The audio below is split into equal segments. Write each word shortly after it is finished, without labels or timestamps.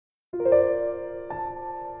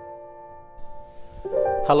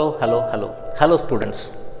Hello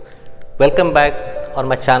students. Welcome back on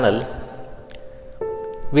my channel.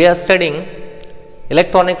 We are studying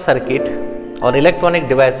electronic circuit or electronic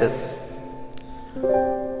devices,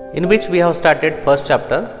 in which we have started first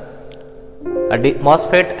chapter,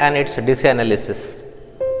 MOSFET and its DC analysis.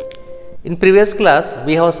 In previous class,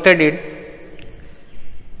 we have studied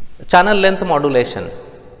channel length modulation,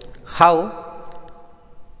 how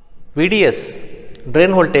VDS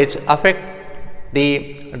drain voltage affect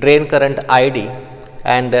the drain current ID,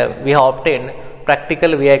 and we have obtained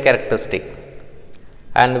practical VI characteristic,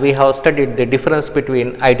 and we have studied the difference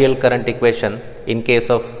between ideal current equation in case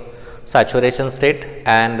of saturation state,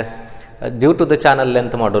 and due to the channel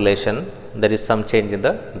length modulation there is some change in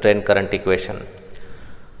the drain current equation.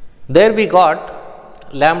 There we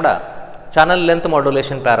got lambda, channel length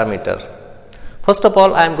modulation parameter. First of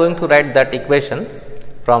all, I am going to write that equation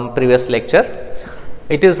from previous lecture.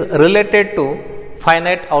 It is related to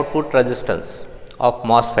finite output resistance of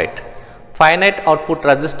MOSFET. Finite output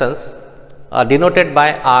resistance denoted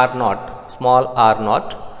by R naught, small r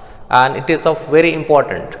naught, and it is of very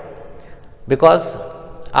important because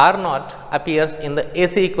R naught appears in the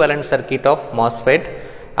AC equivalent circuit of MOSFET,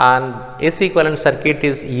 and AC equivalent circuit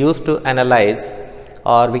is used to analyze,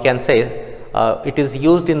 or we can say it is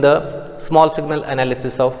used in the small signal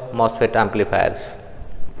analysis of MOSFET amplifiers.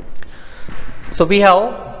 So we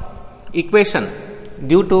have equation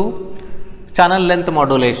due to channel length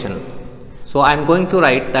modulation. So I am going to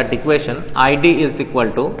write that equation. ID is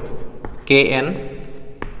equal to Kn,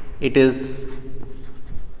 it is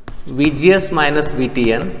VGS minus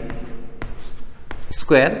VTN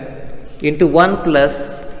square into 1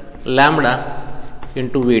 plus lambda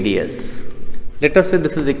into VDS. Let us say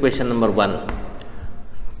this is equation number 1.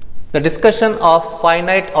 The discussion of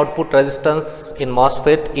finite output resistance in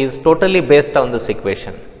MOSFET is totally based on this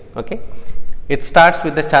equation. Okay. It starts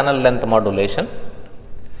with the channel length modulation.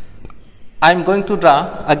 I am going to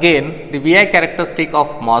draw again the VI characteristic of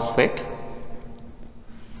MOSFET.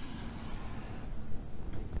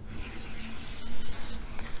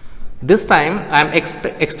 This time I am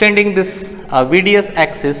extending this VDS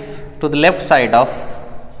axis to the left side of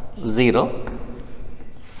 0.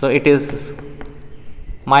 So it is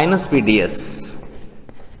minus VDS,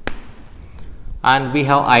 and we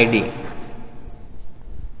have ID,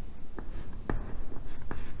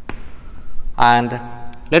 and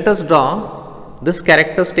let us draw this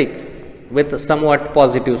characteristic with somewhat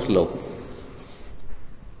positive slope.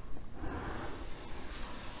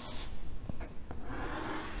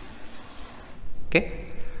 Okay.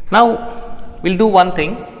 Now we will do one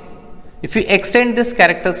thing. If we extend this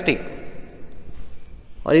characteristic,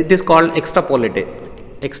 or it is called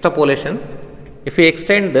extrapolation. If we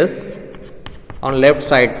extend this on left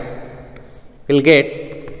side, we will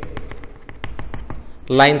get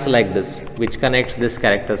lines like this which connects this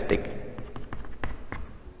characteristic.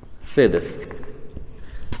 Say this,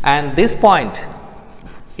 and this point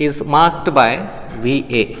is marked by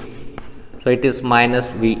VA. So it is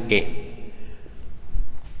minus VA.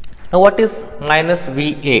 Now what is minus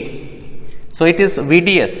VA? So it is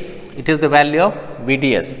VDS. It is the value of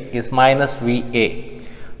VDS is minus VA.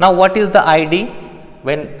 Now what is the ID?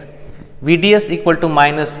 When VDS equal to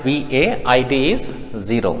minus VA, ID is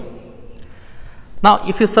 0. Now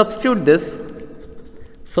if you substitute this,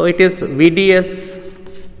 so it is VDS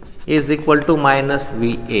is equal to minus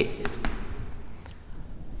VA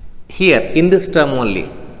here in this term only,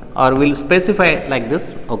 or we will specify like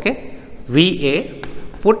this. Okay, VA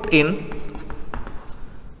put in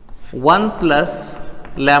 1 plus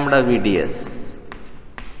lambda VDS.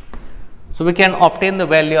 So we can obtain the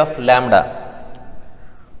value of lambda.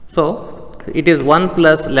 So it is 1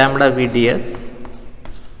 plus lambda VDS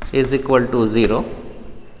is equal to 0.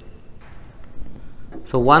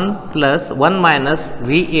 So 1 plus 1 minus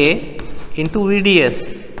VA into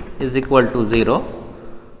VDS is equal to 0,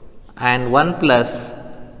 and 1 plus,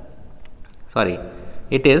 sorry,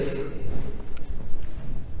 it is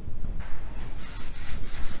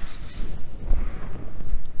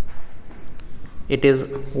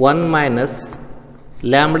 1 minus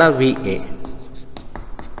lambda VA.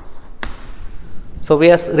 So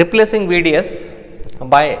we are replacing VDS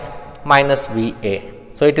by minus VA.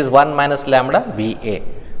 So it is 1 minus lambda VA.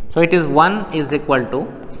 So it is 1 is equal to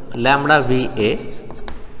lambda VA,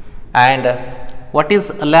 and what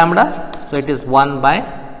is lambda? So it is 1 by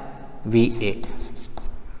VA.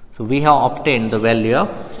 So we have obtained the value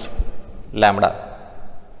of lambda.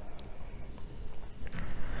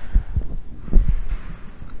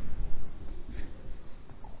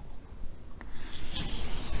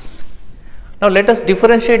 Now let us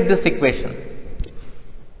differentiate this equation.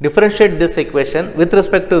 differentiate this equation with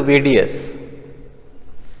respect to VDS,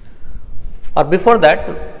 or before that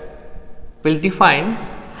we will define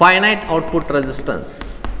finite output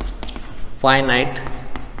resistance, finite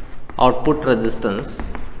output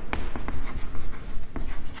resistance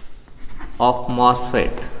of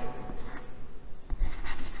MOSFET.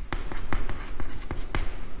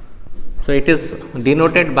 So, it is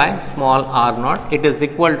denoted by small r naught. It is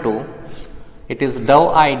equal to, it is dou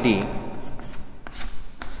ID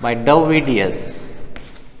by dou VDS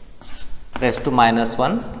raised to minus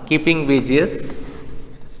 1, keeping VGS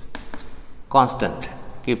constant,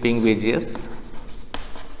 keeping VGS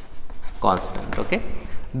constant. Okay.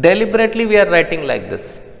 Deliberately we are writing like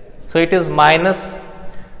this. So, it is minus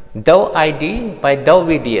dou ID by dou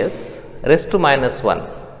VDS raised to minus 1.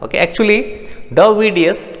 Okay. Actually, dou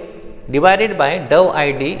VDS divided by dou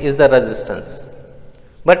ID is the resistance,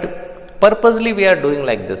 but purposely we are doing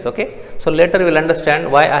like this. Okay. So, later we will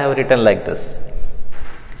understand why I have written like this.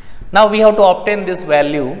 Now, we have to obtain this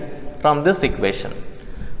value from this equation.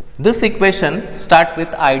 This equation start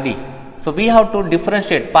with ID. So, we have to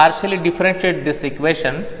differentiate, partially differentiate this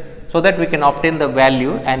equation so that we can obtain the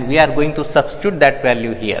value, and we are going to substitute that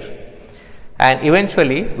value here, and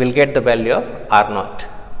eventually we will get the value of R naught,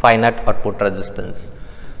 finite output resistance.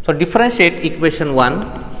 So, differentiate equation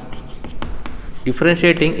 1,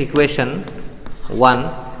 differentiating equation 1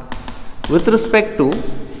 with respect to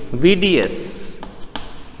VDS,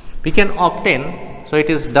 we can obtain, so it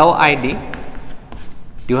is dou ID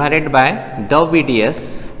divided by dou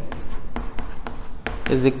VDS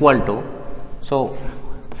is equal to, so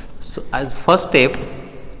as first step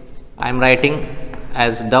I am writing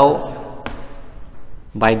as dou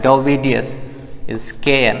by dou VDS is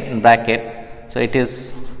Kn in bracket. So, it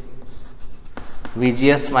is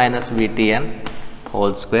VGS minus VTN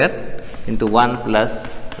whole square into 1 plus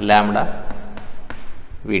lambda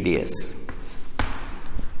VDS.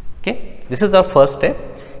 Okay. This is our first step.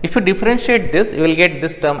 If you differentiate this, you will get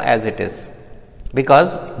this term as it is,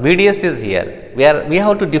 because VDS is here. We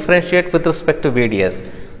have to differentiate with respect to VDS.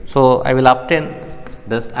 So, I will obtain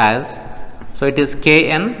this as, so it is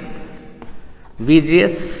Kn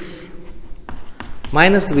VGS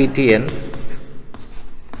minus VTN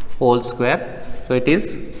whole square. So, it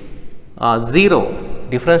is 0,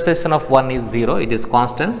 differentiation of 1 is 0, it is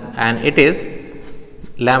constant, and it is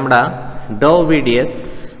lambda dou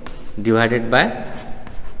VDS divided by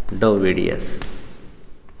dou VDS.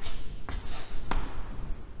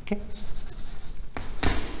 Okay.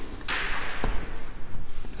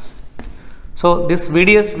 So, this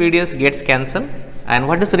VDS gets cancelled, and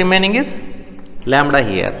what is remaining is lambda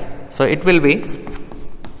here. So, it will be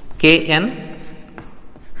Kn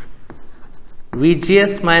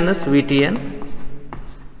VGS minus VTN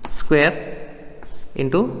square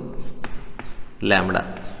into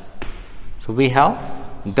lambda. So, we have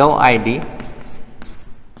dou ID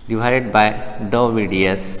divided by dou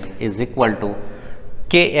VDS is equal to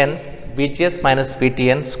Kn VGS minus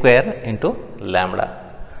VTN square into lambda.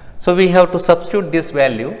 So, we have to substitute this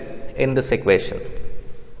value in this equation.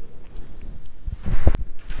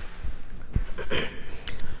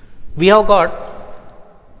 We have got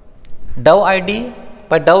dou ID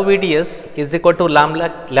by dou VDS is equal to lambda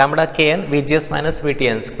Kn VGS minus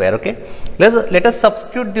VTN square. Okay. Let us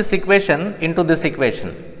substitute this equation into this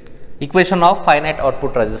equation of finite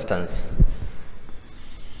output resistance.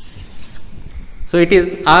 So, it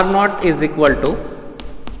is R naught is equal to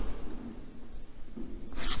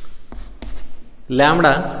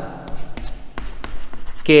lambda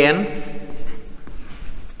Kn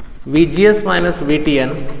VGS minus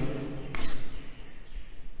VTN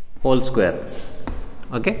whole square.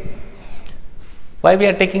 Okay. Why we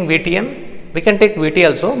are taking VTN? We can take VT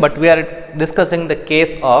also, but we are discussing the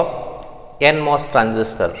case of NMOS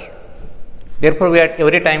transistor. Therefore,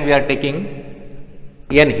 every time we are taking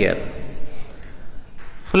N here.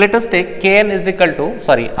 So, let us take Kn is equal to,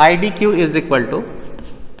 sorry, IDQ is equal to,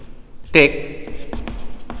 take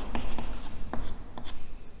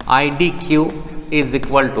IDQ is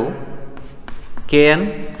equal to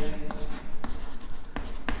Kn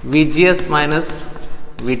VGS minus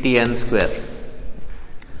VTN square.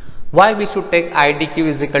 Why we should take IDQ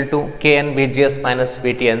is equal to Kn VGS minus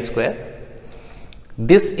VTN square?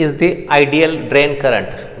 This is the ideal drain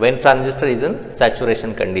current when transistor is in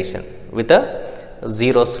saturation condition with a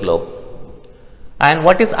 0 slope. And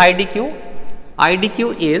what is IDQ?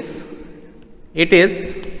 IDQ is, it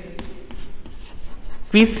is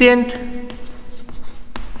quiescent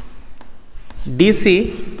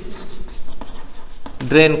DC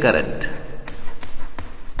drain current,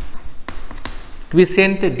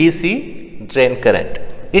 quiescent DC drain current.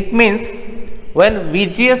 It means when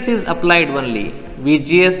VGS is applied only,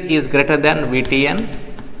 VGS is greater than VTN,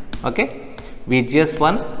 okay,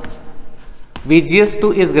 VGS1,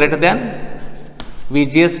 VGS2 is greater than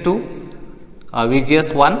VGS2,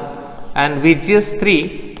 VGS1, and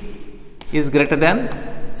VGS3 is greater than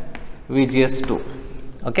VGS2,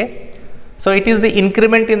 okay. So it is the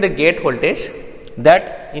increment in the gate voltage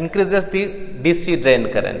that increases the DC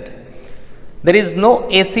drain current. There is no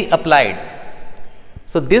AC applied.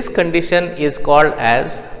 So this condition is called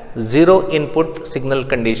as zero input signal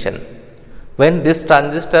condition. When this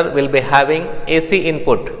transistor will be having AC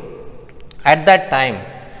input, at that time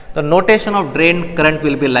the notation of drain current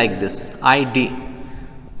will be like this, ID,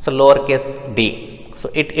 so lowercase d. So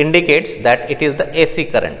it indicates that it is the AC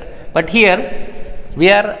current. But here we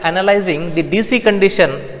are analyzing the DC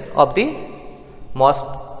condition of the MOS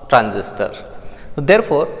transistor. So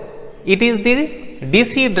therefore, it is the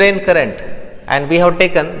DC drain current, and we have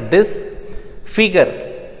taken this figure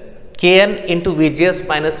Kn into VGS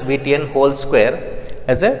minus VTN whole square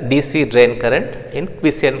as a DC drain current in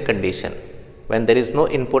quiescent condition when there is no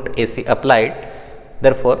input AC applied.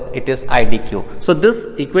 Therefore, it is IDQ. So this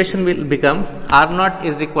equation will become R naught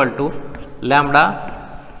is equal to lambda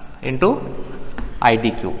into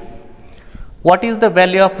IDQ. What is the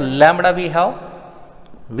value of lambda we have?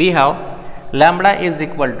 We have lambda is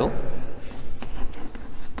equal to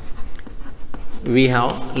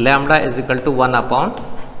 1 upon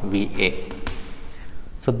VA.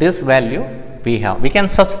 So this value we have. We can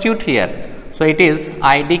substitute here. So it is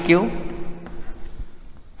IDQ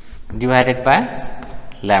divided by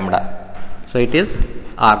lambda. So it is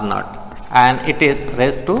R naught, and it is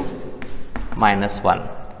raised to minus 1.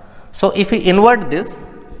 So if we invert this,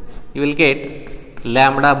 you will get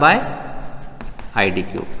lambda by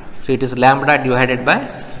IDQ. So it is lambda divided by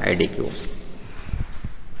IDQ.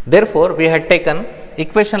 Therefore, we had taken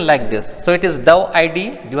equation like this. So it is dou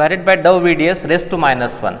ID divided by dou VDS raised to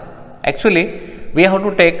minus 1. Actually, we have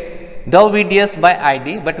to take dou VDS by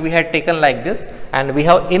ID, but we had taken like this, and we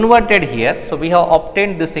have inverted here. So we have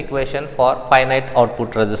obtained this equation for finite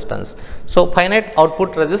output resistance. So finite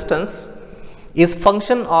output resistance is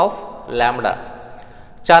function of lambda,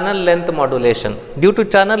 channel length modulation. Due to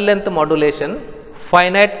channel length modulation,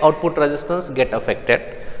 finite output resistance get affected,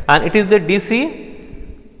 and it is the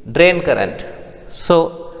DC drain current.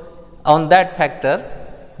 So on that factor,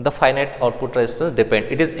 the finite output resistance depend.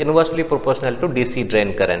 It is inversely proportional to DC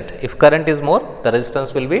drain current. If current is more, the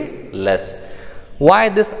resistance will be less. Why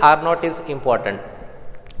this R naught is important?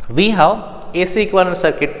 We have AC equivalent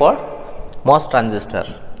circuit for MOS transistor,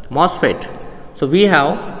 MOSFET. So we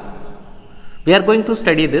are going to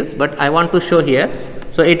study this, but I want to show here.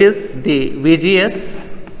 So it is the VGS,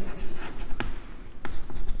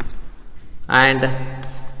 and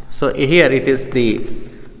so here it is the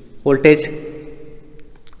voltage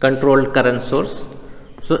controlled current source.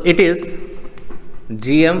 So it is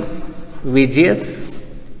GM VGS,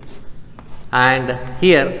 and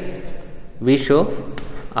here we show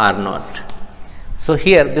R naught. So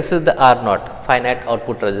here this is the R naught, finite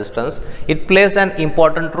output resistance. It plays an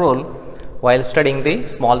important role while studying the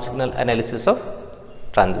small signal analysis of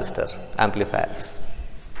transistor amplifiers.